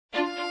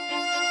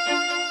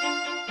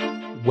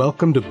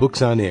Welcome to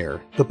Books on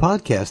Air, the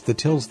podcast that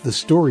tells the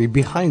story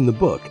behind the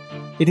book.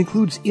 It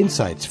includes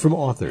insights from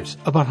authors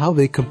about how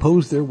they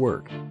compose their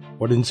work,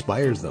 what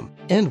inspires them,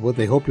 and what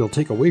they hope you'll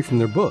take away from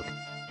their book.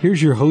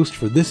 Here's your host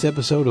for this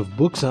episode of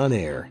Books on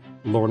Air,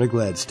 Lorna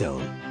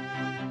Gladstone.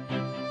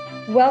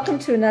 Welcome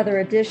to another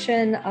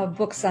edition of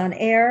Books on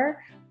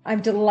Air.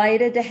 I'm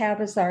delighted to have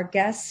as our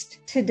guest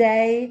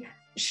today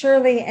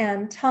Shirley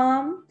Ann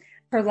Tom.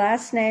 Her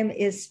last name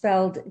is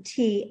spelled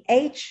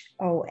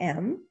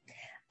Thom,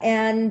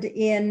 and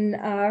in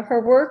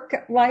her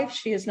work life,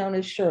 she is known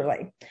as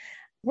Shirley.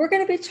 We're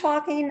going to be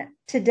talking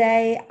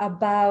today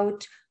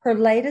about her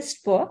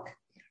latest book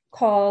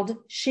called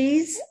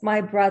She's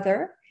My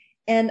Brother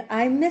and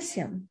I Miss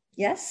Him.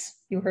 Yes,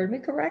 you heard me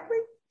correctly.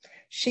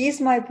 She's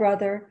My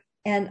Brother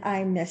and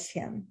I Miss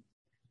Him.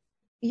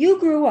 You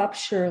grew up,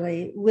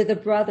 Shirley, with a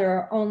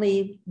brother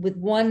only with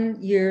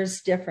 1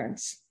 year's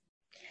difference.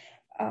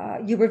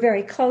 You were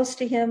very close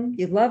to him.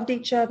 You loved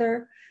each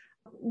other.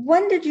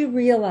 When did you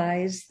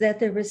realize that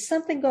there was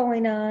something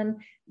going on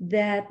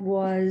that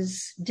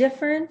was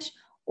different,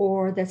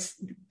 or that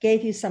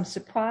gave you some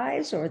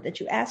surprise, or that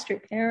you asked your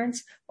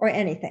parents, or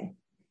anything?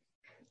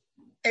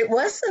 It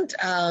wasn't,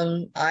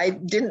 I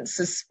didn't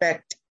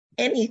suspect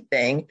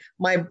anything.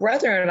 My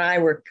brother and I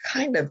were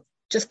kind of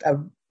just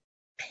a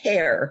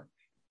pair,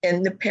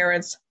 and the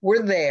parents were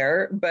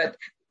there, but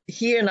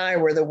he and I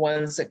were the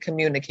ones that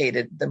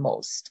communicated the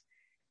most.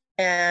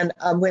 And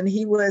when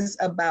he was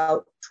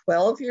about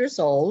 12 years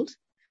old,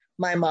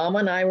 my mom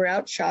and I were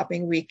out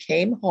shopping. We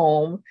came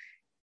home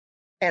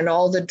and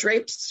all the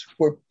drapes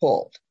were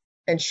pulled.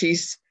 And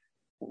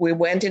we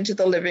went into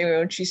the living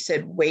room. She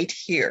said, "Wait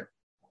here."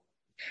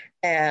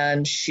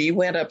 And she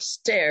went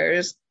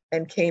upstairs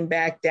and came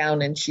back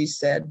down and she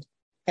said,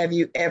 "Have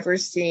you ever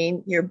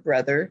seen your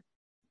brother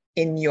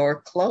in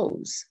your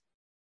clothes?"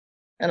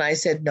 And I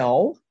said,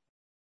 "No."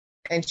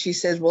 And she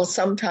said, "Well,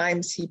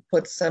 sometimes he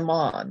puts them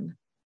on."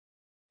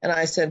 And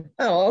I said,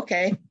 "Oh,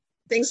 okay.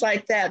 Things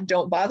like that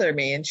don't bother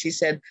me." And she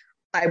said,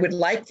 "I would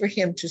like for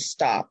him to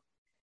stop.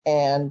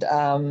 And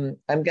I'm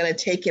going to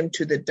take him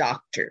to the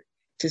doctor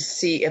to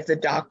see if the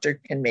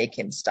doctor can make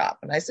him stop."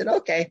 And I said,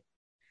 "Okay."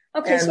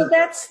 Okay, and, so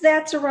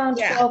that's around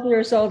 12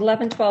 years old,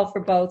 11, 12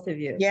 for both of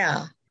you.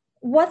 Yeah.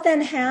 What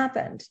then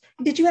happened?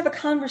 Did you have a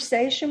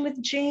conversation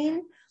with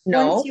Jean?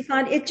 No. Once you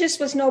found it just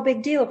was no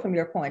big deal from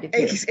your point of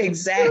view.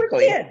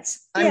 Exactly. You were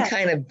kids. I'm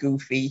kind of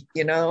goofy,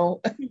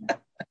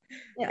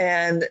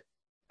 Yeah.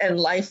 And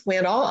life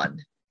went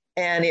on.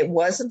 And it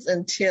wasn't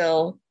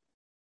until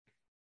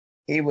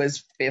he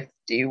was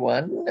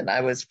 51 and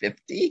I was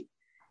 50,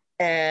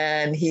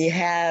 and he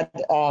had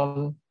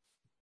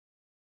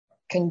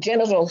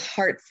congenital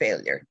heart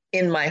failure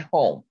in my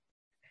home.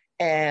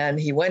 And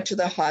he went to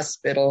the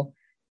hospital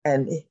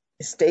and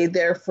stayed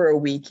there for a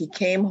week. He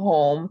came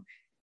home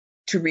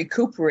to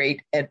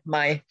recuperate at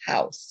my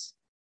house.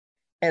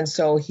 And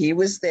so he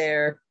was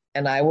there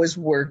and I was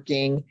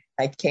working.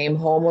 I came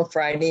home a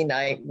Friday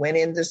night, went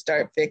in to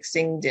start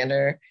fixing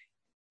dinner,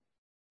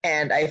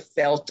 and I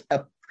felt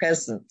a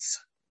presence.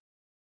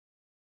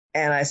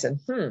 And I said,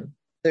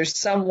 there's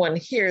someone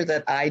here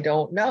that I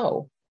don't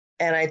know.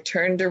 And I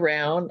turned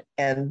around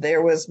and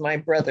there was my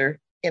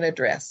brother in a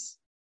dress,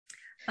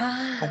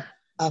 a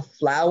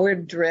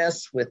flowered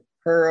dress with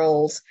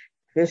pearls,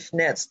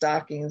 fishnet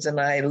stockings. And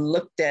I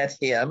looked at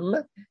him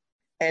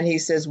and he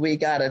says, "We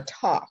got to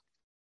talk."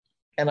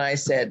 And I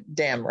said,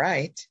 "Damn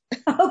right."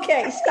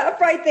 Okay, stop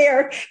right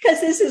there,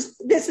 because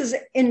this is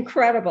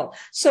incredible.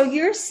 So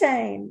you're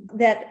saying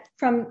that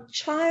from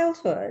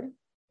childhood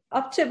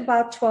up to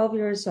about 12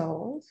 years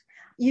old,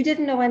 you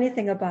didn't know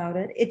anything about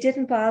it. It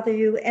didn't bother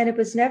you, and it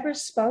was never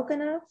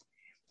spoken of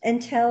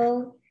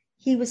until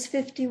he was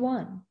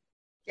 51.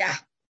 Yeah.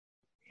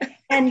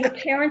 And your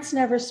parents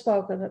never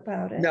spoke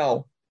about it?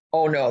 No.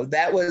 Oh, no.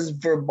 That was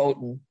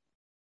verboten.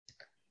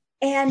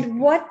 And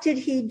what did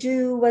he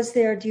do?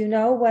 Do you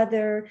know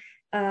whether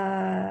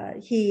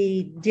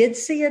he did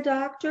see a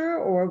doctor,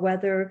 or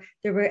whether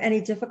there were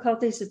any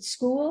difficulties at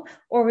school,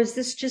 or was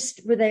this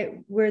just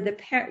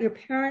your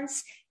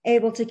parents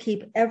able to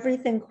keep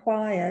everything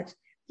quiet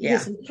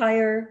his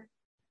entire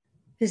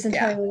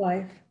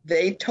life?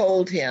 They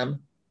told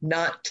him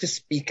not to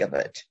speak of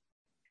it.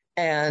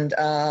 And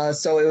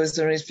so it was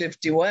when he was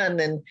 51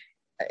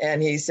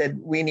 and he said,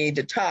 "We need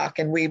to talk."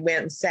 And we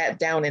went and sat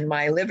down in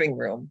my living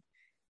room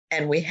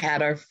and we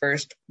had our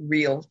first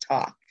real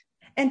talk.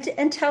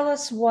 And tell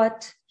us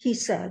what he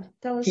said.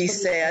 He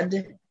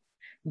said,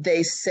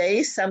 "They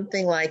say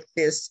something like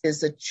this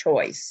is a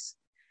choice,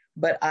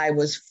 but I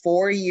was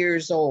 4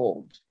 years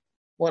old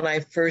when I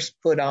first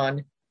put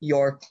on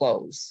your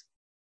clothes.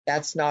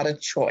 That's not a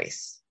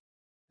choice.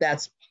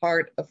 That's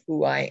part of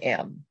who I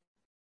am."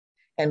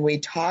 And we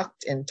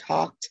talked and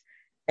talked.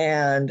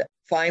 And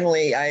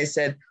finally I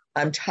said,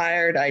 "I'm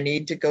tired. I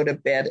need to go to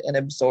bed and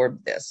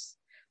absorb this."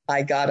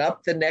 I got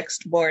up the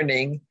next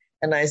morning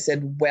and I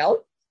said,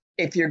 "Well,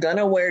 if you're going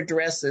to wear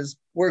dresses,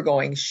 we're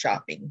going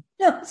shopping."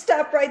 No,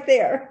 stop right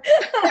there.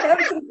 I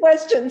have some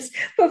questions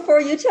before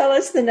you tell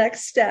us the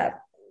next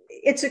step.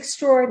 it's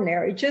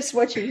extraordinary, just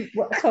what you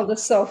told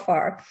us so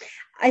far.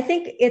 I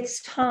think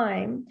it's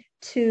time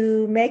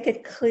to make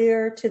it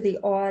clear to the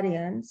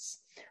audience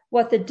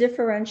what the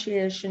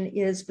differentiation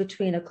is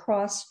between a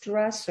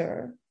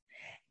cross-dresser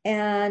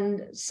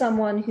and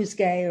someone who's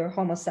gay or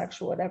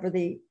homosexual, whatever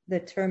the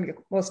term you're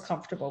most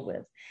comfortable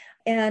with,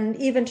 and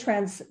even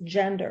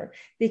transgender,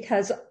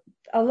 because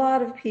a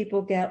lot of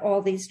people get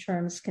all these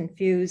terms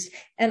confused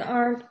and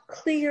aren't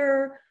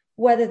clear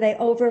whether they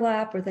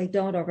overlap or they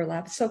don't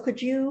overlap. So could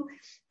you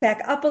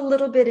back up a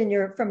little bit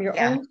from your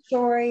own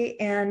story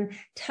and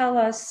tell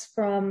us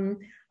from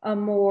a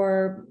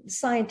more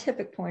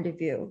scientific point of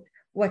view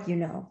what you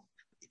know?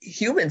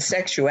 Human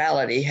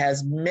sexuality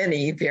has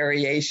many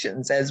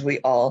variations, as we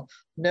all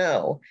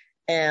know.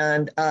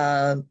 And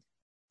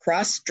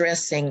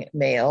cross-dressing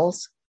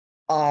males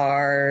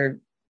are,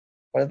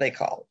 what are they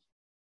called?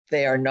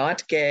 They are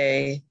not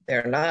gay.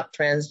 They're not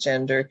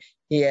transgender.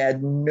 He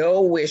had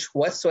no wish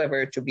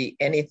whatsoever to be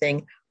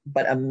anything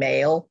but a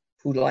male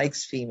who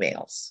likes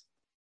females.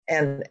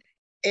 And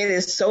it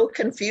is so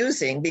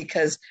confusing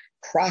because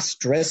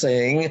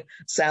cross-dressing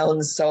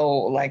sounds so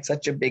like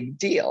such a big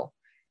deal.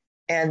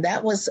 And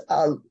that was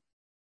a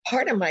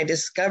part of my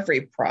discovery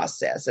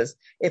process. Is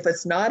if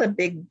it's not a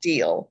big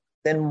deal,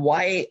 then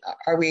why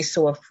are we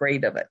so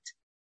afraid of it?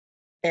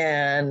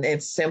 And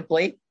it's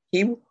simply,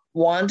 he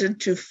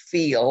wanted to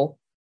feel,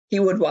 he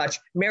would watch,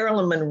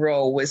 Marilyn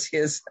Monroe was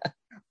his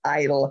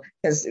idol,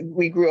 because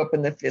we grew up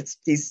in the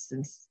 50s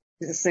and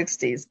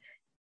 60s.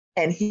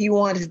 And he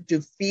wanted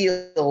to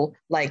feel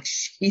like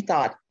he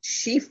thought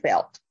she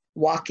felt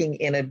walking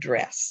in a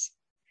dress.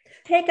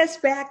 Take us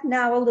back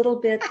now a little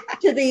bit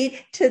to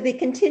the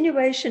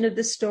continuation of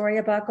the story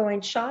about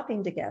going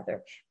shopping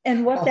together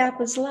and what that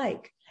was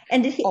like.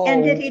 And did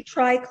he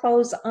try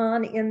clothes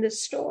on in the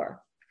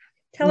store?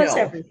 Tell us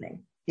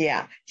everything.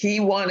 Yeah,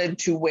 he wanted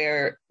to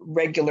wear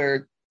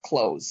regular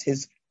clothes,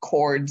 his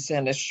cords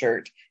and a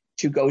shirt,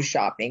 to go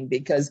shopping,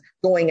 because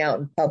going out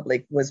in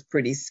public was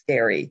pretty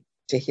scary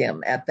to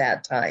him at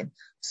that time.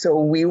 So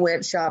we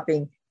went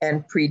shopping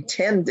and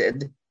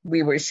pretended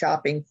we were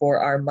shopping for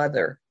our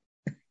mother.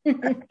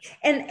 and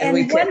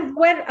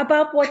when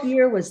about what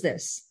year was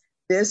this?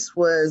 This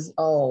was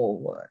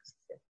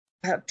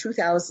about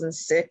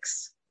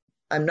 2006.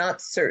 I'm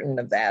not certain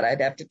of that.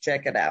 I'd have to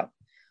check it out.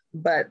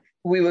 But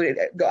we would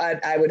go.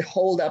 I would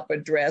hold up a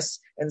dress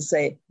and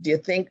say, "Do you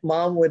think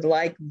Mom would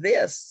like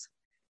this?"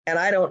 And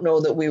I don't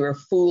know that we were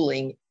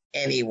fooling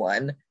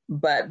anyone,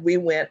 but we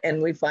went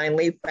and we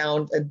finally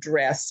found a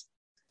dress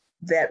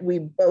that we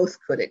both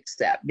could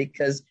accept,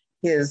 because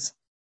his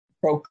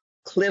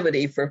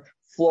proclivity for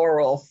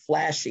floral,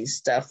 flashy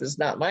stuff is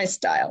not my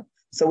style.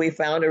 So we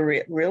found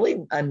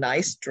really a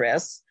nice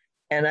dress,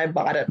 and I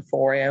bought it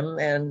for him.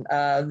 And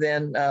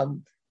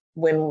then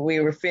when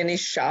we were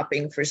finished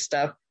shopping for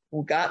stuff,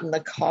 we got in the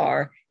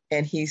car,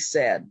 and he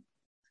said,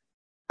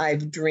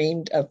 "I've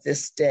dreamed of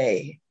this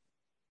day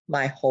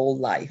my whole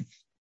life."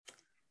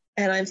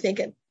 And I'm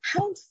thinking,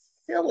 how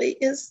silly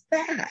is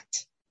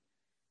that?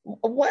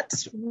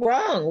 What's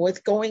wrong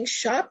with going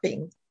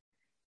shopping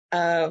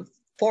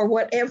for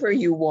whatever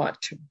you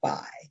want to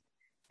buy?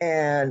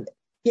 And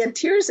he had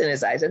tears in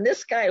his eyes. And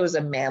this guy was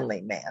a manly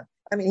man.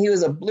 I mean, he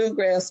was a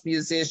bluegrass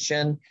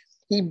musician.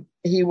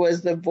 He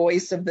was the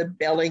voice of the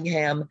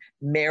Bellingham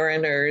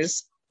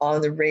Mariners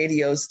on the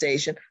radio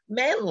station.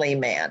 Manly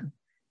man.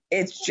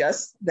 It's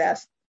just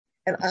that.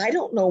 And I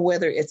don't know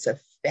whether it's a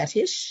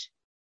fetish.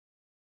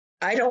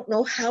 I don't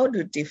know how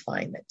to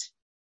define it.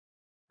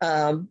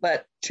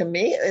 But to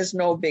me, it's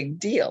no big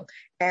deal.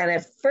 And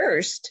at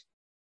first,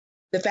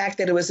 the fact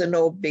that it was a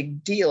no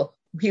big deal,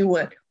 he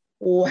went,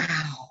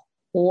 "Wow,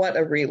 what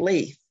a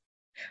relief."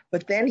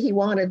 But then he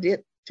wanted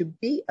it to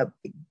be a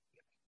big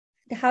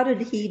deal. How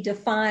did he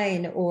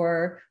define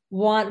or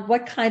want,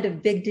 what kind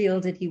of big deal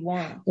did he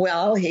want?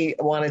 Well, he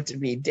wanted to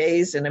be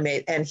dazed and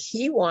amazed. And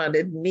he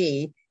wanted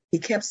me, he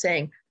kept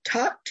saying,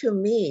 "Talk to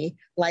me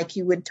like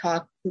you would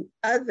talk to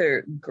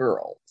other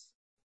girls."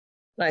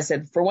 And I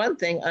said, "For one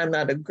thing, I'm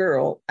not a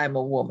girl, I'm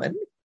a woman."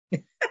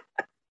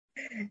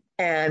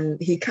 And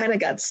he kind of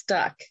got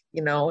stuck,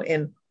 in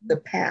the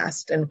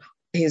past and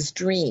his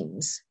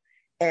dreams.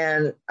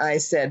 And I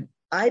said,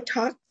 "I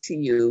talk to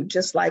you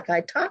just like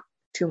I talk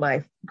to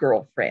my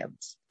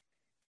girlfriends."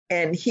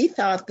 And he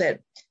thought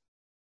that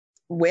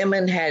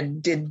women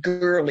did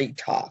girly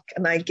talk.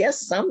 And I guess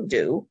some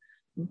do,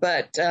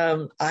 but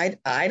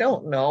I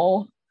don't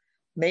know.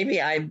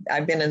 Maybe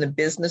I've been in the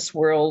business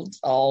world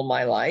all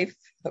my life,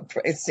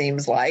 it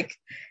seems like.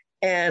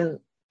 And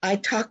I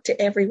talk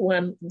to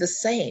everyone the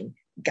same,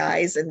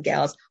 guys and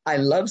gals. I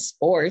love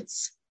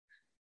sports.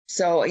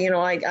 So,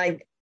 I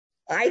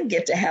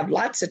get to have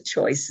lots of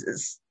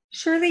choices.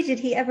 Shirley, did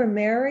he ever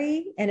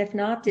marry? And if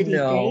not, did he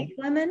date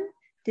women?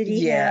 Did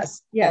he?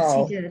 Yes.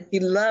 Yes, he did. He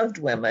loved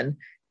women.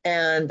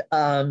 And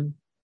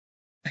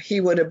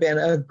he would have been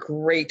a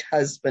great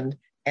husband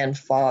and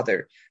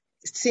father.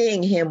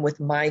 Seeing him with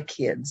my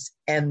kids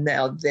and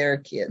now their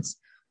kids,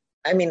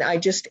 I mean, I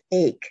just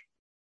ache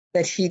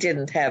that he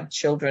didn't have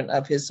children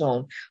of his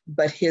own,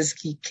 but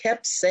he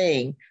kept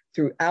saying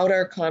throughout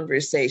our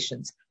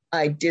conversations,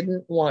 I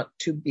didn't want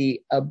to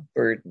be a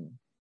burden.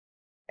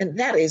 And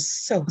that is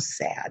so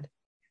sad.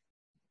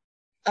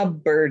 A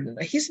burden.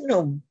 He's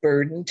no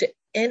burden to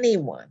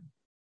anyone.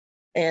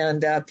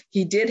 And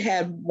he did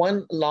have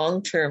one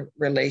long-term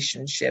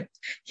relationship.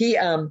 He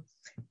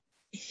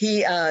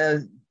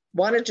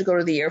wanted to go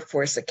to the Air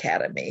Force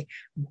Academy,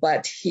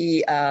 but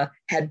he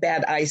had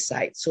bad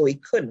eyesight, so he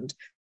couldn't.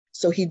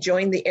 So he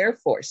joined the Air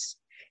Force.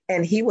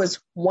 And he was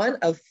one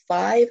of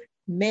 5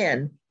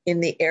 men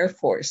in the Air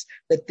Force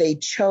that they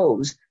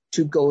chose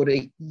to go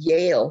to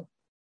Yale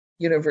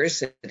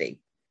University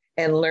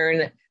and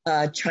learn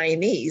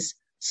Chinese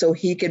so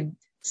he could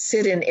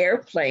sit in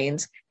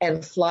airplanes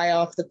and fly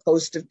off the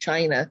coast of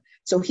China.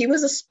 So he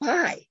was a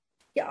spy.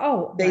 Yeah.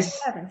 Oh, my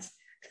heavens.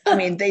 I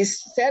mean, they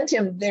sent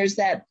him, there's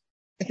that,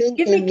 I think.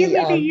 Give me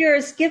the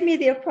years, give me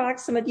the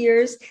approximate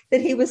years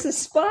that he was a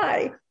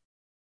spy.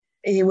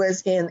 He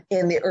was in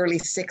the early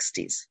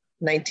 60s,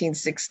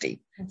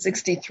 1960,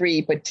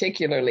 63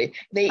 particularly.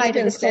 They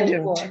even sent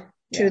him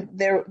to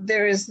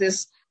there is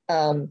this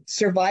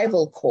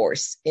survival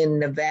course in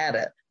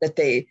Nevada that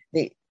the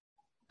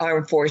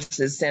armed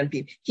forces send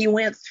people. He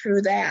went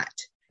through that.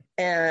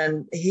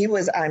 And he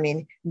was, I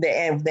mean,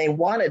 they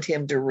wanted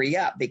him to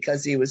re-up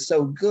because he was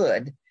so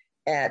good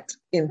at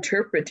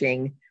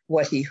interpreting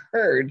what he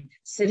heard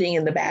sitting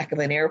in the back of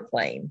an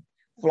airplane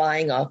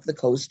flying off the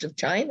coast of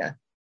China.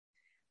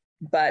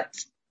 But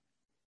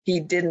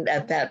he didn't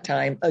at that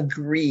time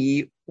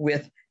agree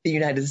with the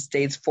United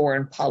States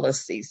foreign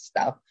policy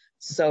stuff.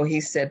 So he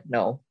said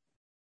no.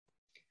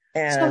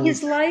 And so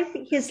his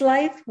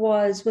life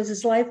was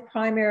his life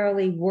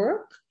primarily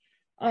work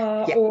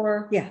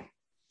or.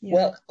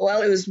 Well,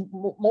 it was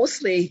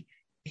mostly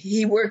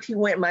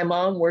my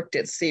mom worked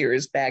at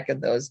Sears back in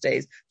those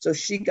days. So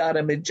she got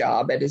him a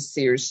job at a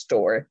Sears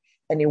store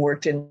and he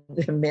worked in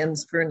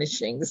men's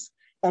furnishings.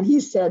 And he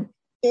said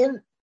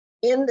in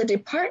the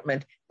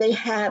department, they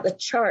had a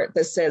chart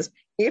that says,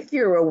 if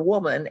you're a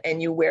woman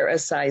and you wear a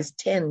size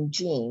 10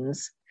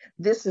 jeans,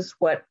 this is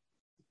what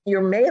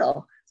you're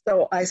male.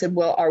 So I said,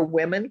 well, are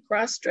women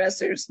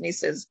cross-dressers? And he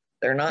says,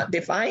 they're not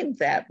defined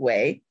that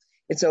way.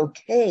 It's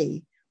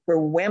okay for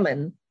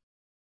women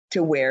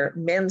to wear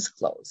men's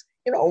clothes.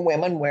 You know,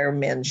 women wear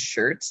men's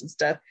shirts and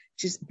stuff.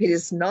 It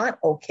is not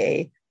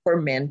okay for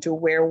men to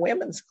wear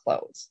women's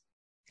clothes.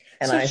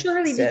 And so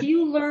Shirley, did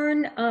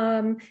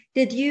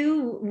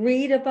you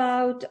read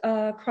about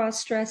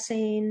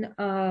cross-dressing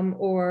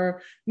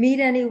or meet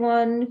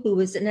anyone who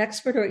was an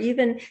expert, or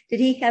even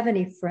did he have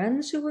any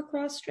friends who were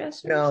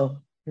cross-dressers?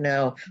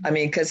 No. I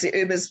mean, because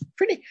it was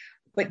pretty,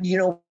 but you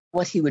know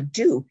what he would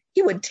do?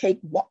 He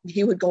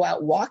would go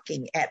out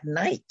walking at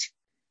night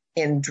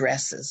in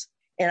dresses.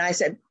 And I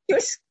said, you're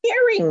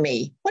scaring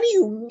me. What do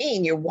you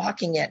mean you're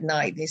walking at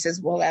night? And he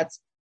says, well, that's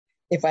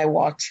if I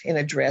walked in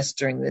a dress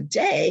during the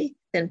day,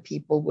 then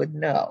people would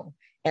know.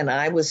 And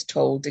I was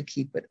told to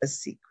keep it a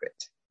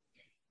secret.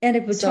 And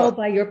it was told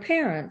by your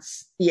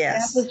parents.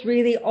 Yes. That was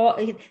really all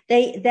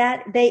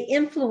they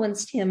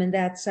influenced him in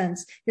that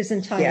sense his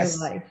entire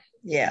life.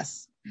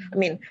 Yes. I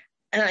mean,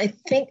 and I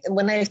think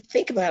when I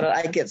think about it,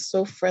 I get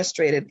so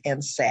frustrated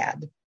and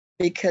sad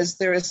because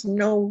there is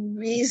no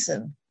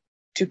reason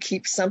to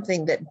keep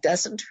something that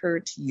doesn't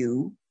hurt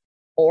you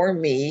or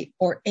me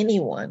or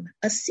anyone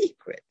a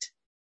secret.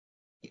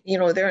 You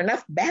know, there are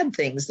enough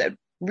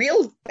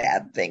real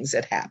bad things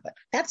that happen.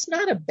 That's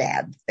not a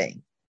bad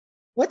thing.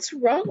 What's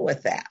wrong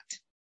with that?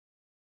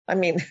 I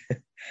mean,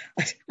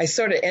 I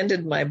sort of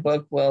ended my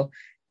book, well,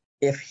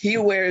 if he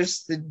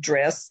wears the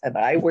dress and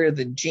I wear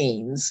the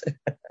jeans,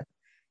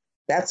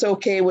 that's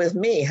okay with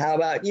me. How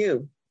about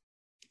you?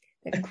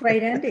 A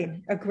great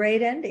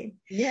ending.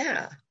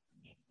 Yeah.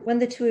 When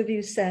the two of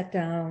you sat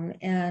down,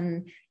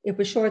 and it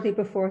was shortly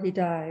before he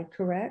died,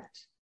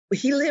 correct?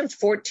 He lived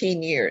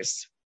 14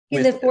 years. He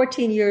lived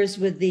 14 years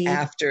with the...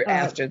 After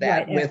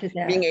that,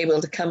 being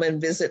able to come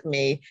and visit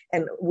me.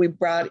 And we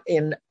brought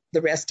in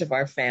the rest of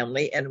our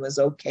family and it was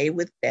okay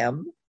with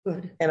them.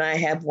 Good. And I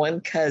have one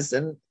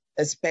cousin,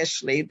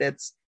 especially,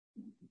 that's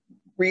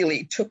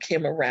really took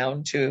him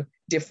around to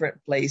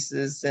different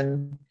places.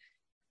 And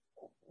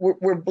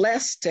we're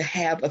blessed to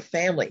have a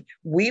family.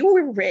 We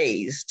were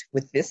raised,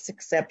 with this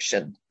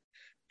exception,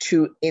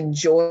 to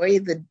enjoy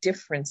the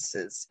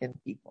differences in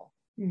people.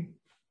 Mm.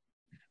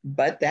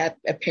 But that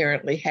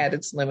apparently had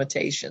its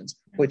limitations,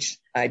 which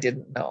I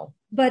didn't know.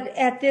 But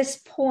at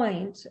this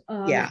point,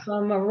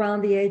 from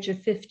around the age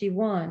of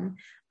 51,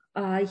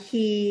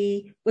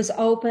 he was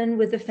open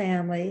with the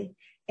family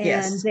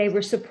and they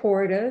were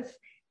supportive.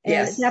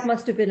 And that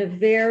must have been a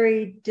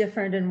very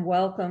different and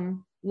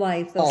welcome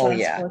life those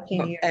last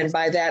 14 years. And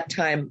by that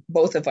time,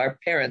 both of our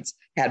parents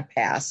had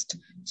passed,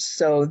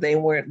 so they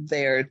weren't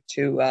there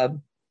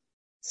to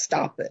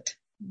stop it.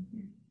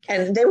 Mm-hmm.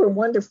 And they were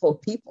wonderful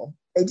people.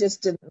 They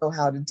just didn't know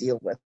how to deal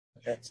with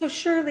it. So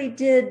Shirley,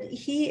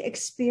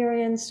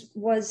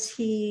 was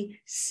he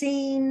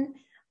seen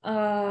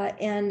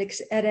and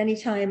at any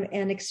time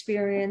and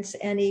experience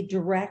any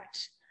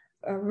direct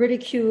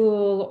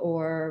ridicule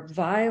or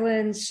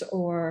violence,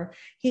 or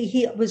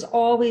he was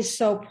always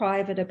so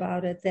private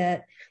about it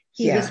that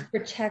he was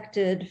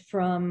protected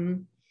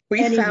from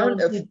anyone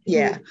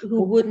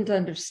who wouldn't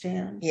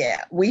understand.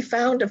 Yeah, we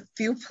found a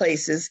few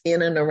places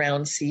in and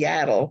around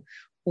Seattle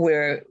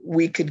where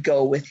we could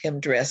go with him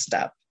dressed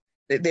up.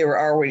 They were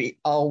already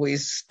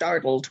always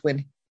startled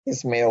when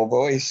his male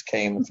voice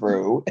came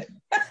through.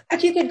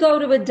 But you could go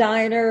to a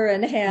diner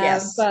and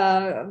have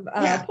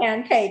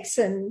pancakes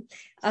and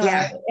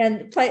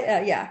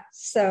play.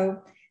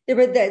 So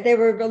they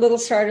were a little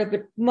startled,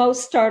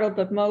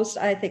 but most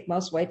I think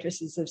most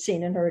waitresses have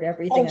seen and heard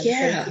everything on the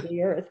face of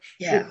the earth.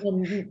 Yeah.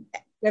 And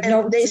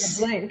they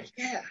blink.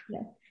 Yeah.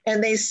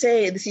 And they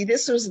say, see,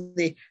 this was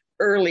the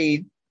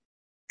early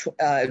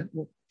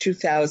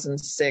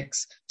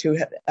 2006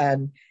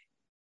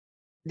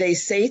 they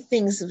say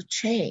things have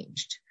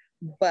changed,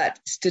 but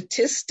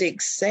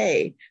statistics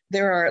say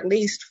there are at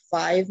least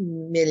 5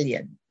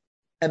 million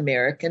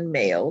American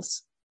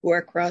males who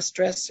are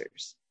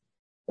cross-dressers.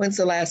 When's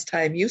the last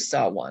time you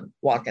saw one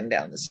walking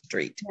down the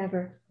street?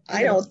 Never.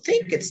 I don't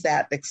think it's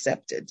that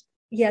accepted.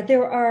 Yeah,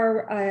 there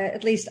are,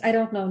 at least I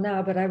don't know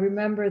now, but I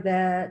remember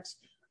that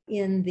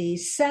in the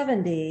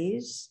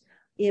 70s,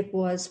 it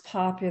was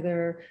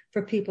popular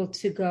for people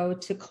to go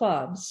to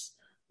clubs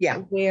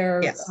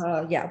where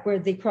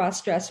the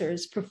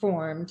cross-dressers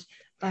performed.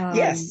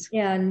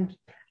 And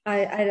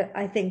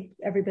I think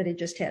everybody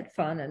just had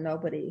fun and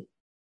nobody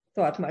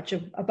thought much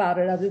about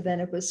it other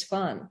than it was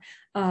fun.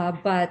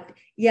 But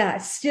yeah,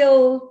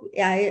 still,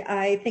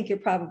 I think you're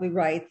probably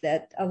right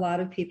that a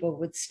lot of people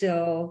would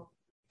still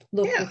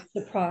look with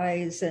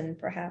surprise and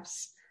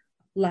perhaps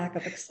lack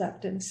of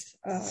acceptance.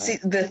 See,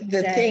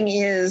 the thing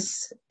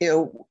is,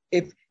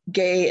 if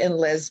gay and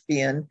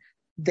lesbian,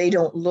 they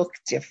don't look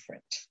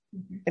different.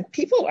 Mm-hmm. And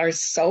people are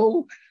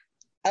so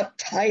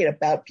uptight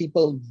about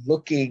people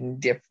looking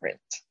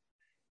different.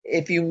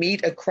 If you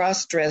meet a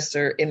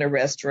cross-dresser in a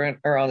restaurant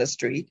or on the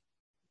street,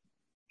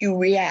 you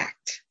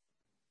react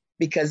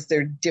because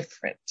they're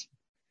different.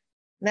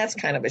 And that's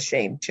kind of a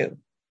shame too.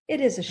 It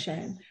is a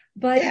shame.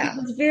 But I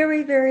was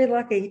very, very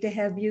lucky to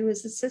have you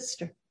as a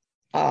sister.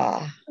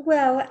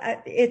 Well,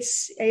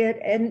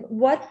 and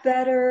what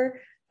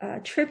better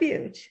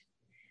tribute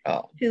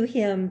to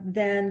him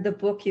than the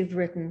book you've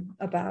written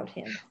about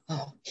him?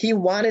 He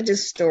wanted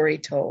his story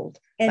told,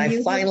 and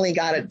I finally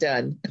got it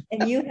done.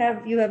 And you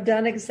have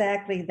done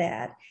exactly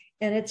that,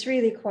 and it's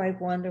really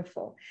quite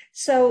wonderful.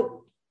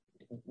 So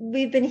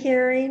we've been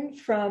hearing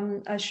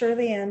from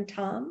Shirley Ann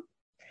Tom.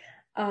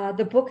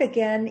 The book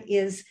again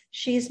is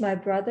She's My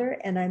Brother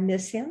and I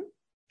Miss Him.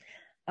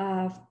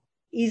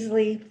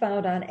 Easily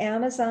found on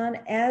Amazon,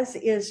 as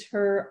is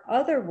her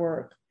other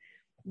work,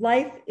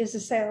 Life is a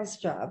Sales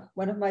Job,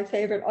 one of my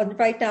favorite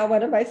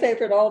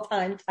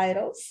all-time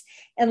titles.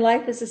 And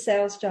Life is a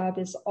Sales Job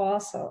is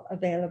also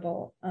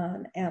available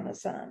on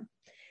Amazon.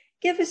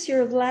 Give us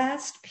your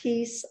last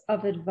piece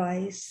of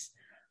advice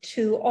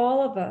to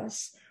all of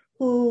us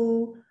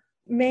who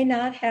may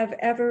not have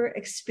ever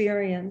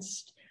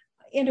experienced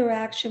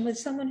interaction with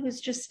someone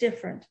who's just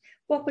different.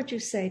 What would you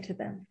say to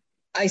them?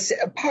 I said,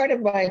 a part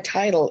of my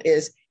title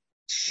is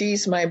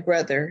She's My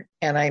Brother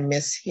and I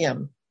Miss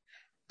Him.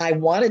 I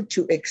wanted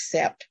to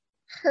accept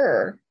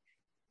her,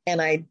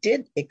 and I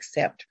did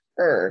accept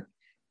her,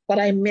 but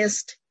I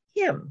missed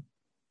him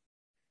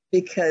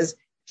because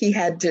he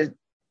had to,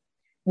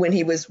 when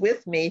he was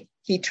with me,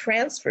 he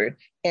transferred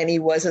and he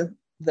wasn't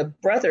the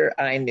brother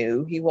I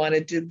knew. He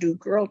wanted to do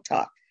girl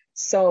talk.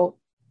 So,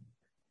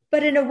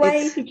 but in a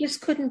way, he just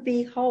couldn't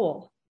be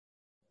whole.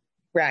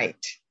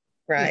 Right.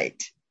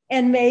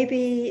 And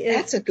maybe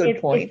that's a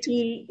good point.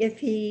 If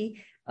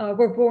he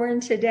were born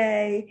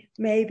today,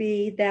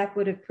 maybe that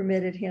would have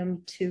permitted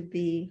him to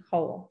be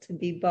whole, to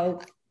be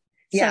both.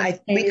 Yeah,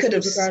 we could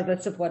have,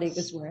 regardless of what he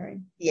was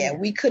wearing. Yeah,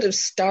 we could have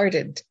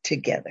started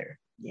together.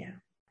 Yeah.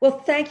 Well,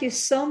 thank you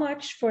so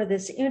much for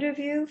this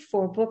interview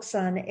for Books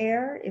on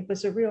Air. It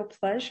was a real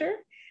pleasure.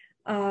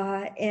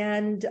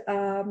 And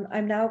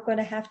I'm now going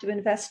to have to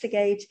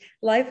investigate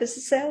Life is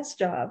a Sales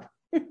Job.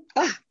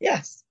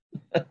 Yes.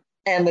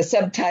 And the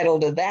subtitle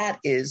to that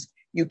is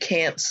You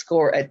Can't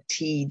Score a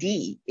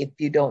TD if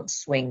you don't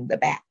swing the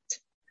bat.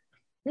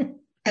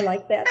 I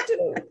like that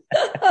too.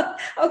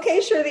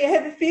 Okay, Shirley, I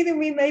have a feeling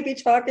we may be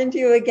talking to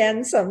you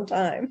again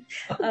sometime.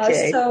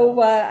 Okay.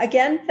 So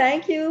again,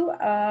 thank you.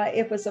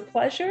 It was a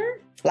pleasure.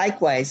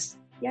 Likewise.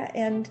 Yeah,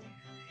 and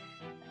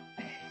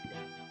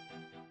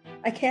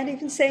I can't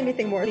even say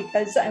anything more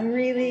because I'm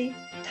really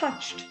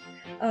touched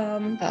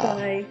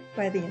by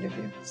the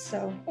interview.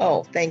 So,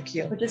 thank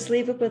you. We'll just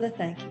leave it with a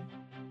thank you.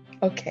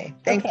 Okay.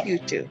 Thank you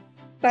too.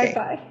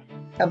 Bye-bye.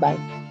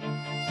 Bye-bye.